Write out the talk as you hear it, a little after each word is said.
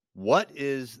What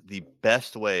is the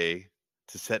best way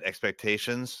to set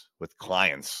expectations with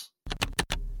clients?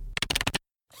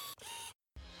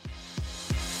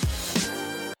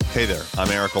 Hey there, I'm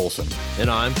Eric Olson.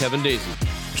 And I'm Kevin Daisy.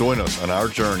 Join us on our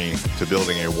journey to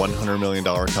building a $100 million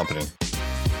company.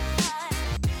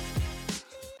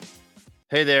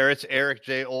 Hey there, it's Eric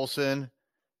J. Olson.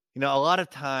 You know, a lot of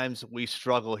times we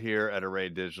struggle here at Array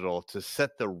Digital to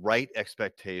set the right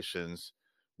expectations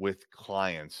with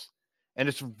clients. And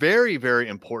it's very, very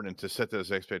important to set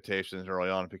those expectations early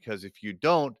on, because if you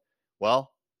don't,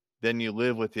 well, then you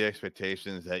live with the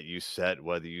expectations that you set,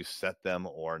 whether you set them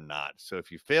or not. So if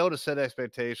you fail to set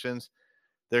expectations,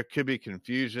 there could be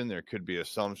confusion, there could be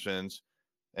assumptions,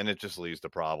 and it just leads to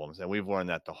problems. And we've learned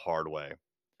that the hard way.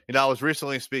 You know, I was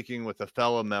recently speaking with a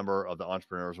fellow member of the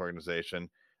Entrepreneurs Organization,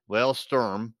 Lael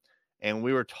Sturm, and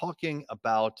we were talking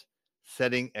about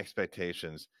setting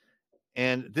expectations.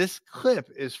 And this clip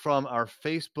is from our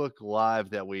Facebook Live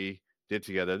that we did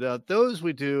together. Now, those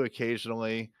we do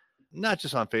occasionally, not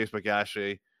just on Facebook,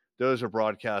 actually. Those are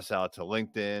broadcasts out to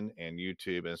LinkedIn and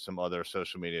YouTube and some other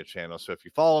social media channels. So if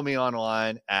you follow me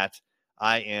online at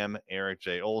I am Eric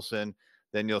J. Olson,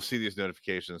 then you'll see these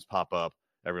notifications pop up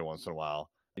every once in a while.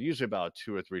 Usually about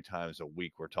 2 or 3 times a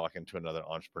week, we're talking to another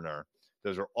entrepreneur.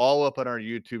 Those are all up on our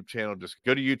YouTube channel. Just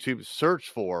go to YouTube, search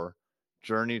for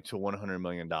Journey to $100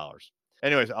 Million.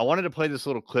 Anyways, I wanted to play this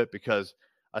little clip because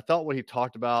I thought what he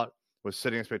talked about with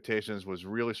setting expectations was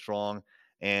really strong.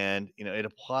 And, you know, it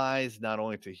applies not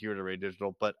only to here at Array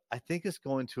Digital, but I think it's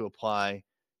going to apply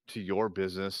to your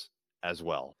business as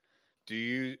well. Do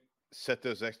you set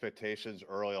those expectations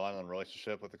early on in the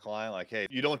relationship with the client? Like, hey,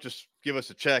 you don't just give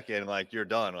us a check and like you're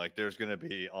done. Like there's going to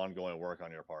be ongoing work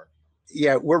on your part.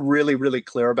 Yeah, we're really, really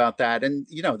clear about that. And,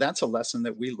 you know, that's a lesson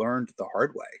that we learned the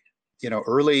hard way. You know,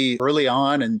 early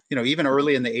on, and, you know, even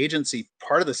early in the agency,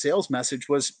 part of the sales message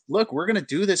was, look, we're going to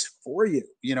do this for you.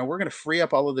 You know, we're going to free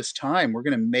up all of this time. We're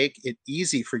going to make it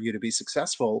easy for you to be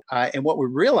successful. And what we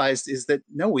realized is that,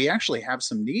 no, we actually have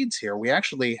some needs here. We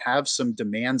actually have some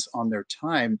demands on their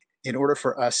time. In order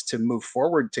for us to move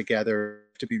forward together,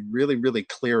 to be really, really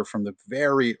clear from the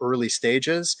very early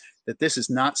stages that this is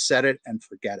not set it and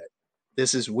forget it.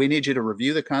 This is, we need you to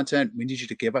review the content. We need you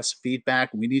to give us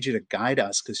feedback. We need you to guide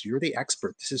us because you're the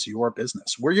expert. This is your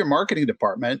business. We're your marketing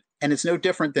department. And it's no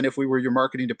different than if we were your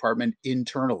marketing department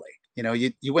internally. You know,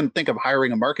 you wouldn't think of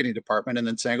hiring a marketing department and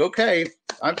then saying, okay,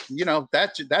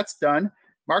 that's done.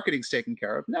 Marketing's taken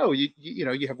care of. No, you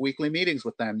know, you have weekly meetings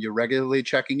with them. You're regularly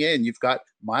checking in. You've got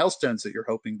milestones that you're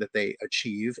hoping that they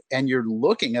achieve. And you're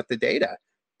looking at the data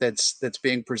that's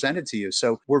being presented to you.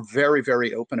 So we're very,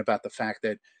 very open about the fact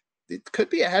that it could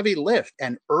be a heavy lift.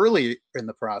 And early in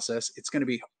the process, it's going to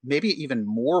be maybe even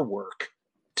more work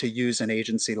to use an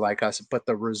agency like us, but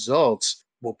the results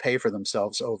will pay for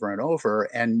themselves over and over.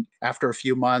 And after a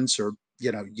few months or,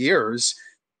 you know, years,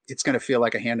 it's going to feel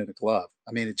like a hand in a glove.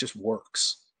 I mean, it just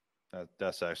works.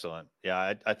 That's excellent.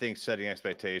 Yeah, I think setting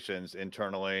expectations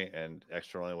internally and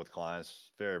externally with clients,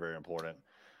 very, very important.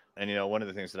 And, you know, one of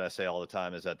the things that I say all the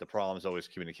time is that the problem is always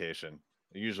communication,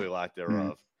 usually lack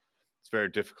thereof. It's very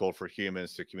difficult for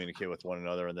humans to communicate with one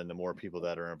another. And then the more people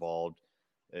that are involved,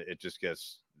 it just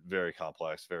gets very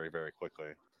complex very, very quickly.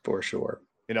 For sure.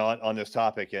 You know, on this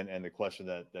topic and the question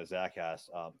that Zach asked.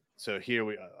 So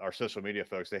here our social media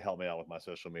folks, they help me out with my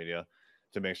social media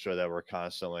to make sure that we're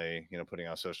constantly, you know, putting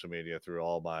out social media through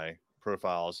all my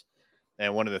profiles.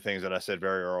 And one of the things that I said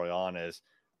very early on is,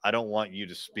 I don't want you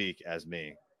to speak as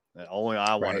me. And only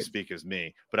I want to speak as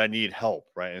me, but I need help,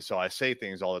 right? And so I say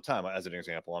things all the time. As an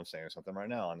example, I'm saying something right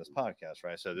now on this podcast,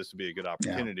 right? So this would be a good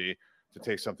opportunity to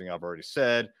take something I've already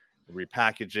said,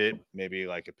 repackage it, maybe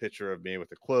like a picture of me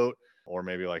with a quote, or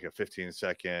maybe like a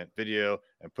 15-second video,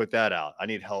 and put that out. I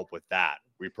need help with that,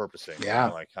 repurposing, you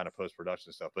know, like kind of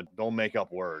post-production stuff, but don't make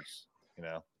up words, you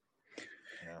know?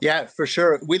 Yeah, for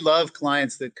sure. We love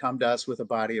clients that come to us with a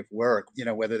body of work, you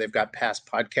know, whether they've got past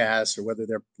podcasts or whether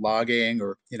they're blogging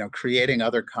or, you know, creating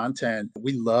other content.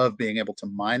 We love being able to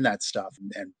mine that stuff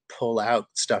and pull out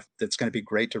stuff that's going to be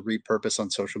great to repurpose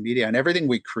on social media. And everything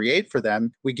we create for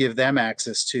them, we give them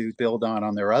access to build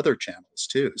on their other channels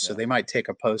too. So they might take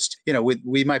a post, you know,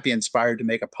 we might be inspired to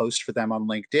make a post for them on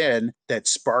LinkedIn that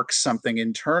sparks something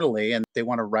internally, and they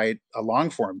want to write a long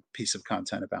form piece of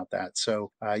content about that.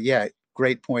 So yeah,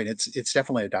 great point. It's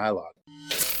definitely a dialogue.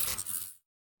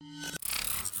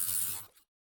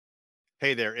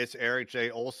 Hey there, it's Eric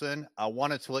J. Olson. I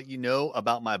wanted to let you know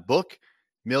about my book,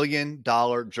 $1 Million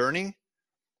Journey,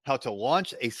 How to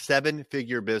Launch a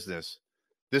 7-Figure Business.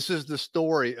 This is the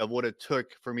story of what it took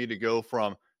for me to go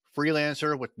from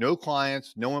freelancer with no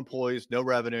clients, no employees, no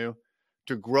revenue,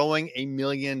 to growing a $1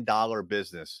 million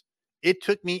business. It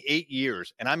took me 8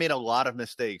 years and I made a lot of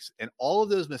mistakes. And all of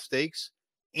those mistakes,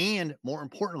 and more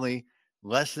importantly,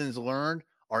 lessons learned,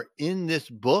 are in this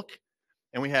book.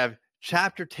 And we have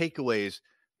chapter takeaways,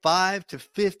 5 to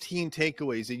 15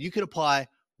 takeaways that you can apply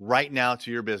right now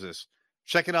to your business.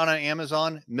 Check it out on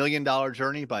Amazon, $1 Million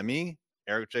Journey by me,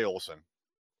 Eric J. Olson.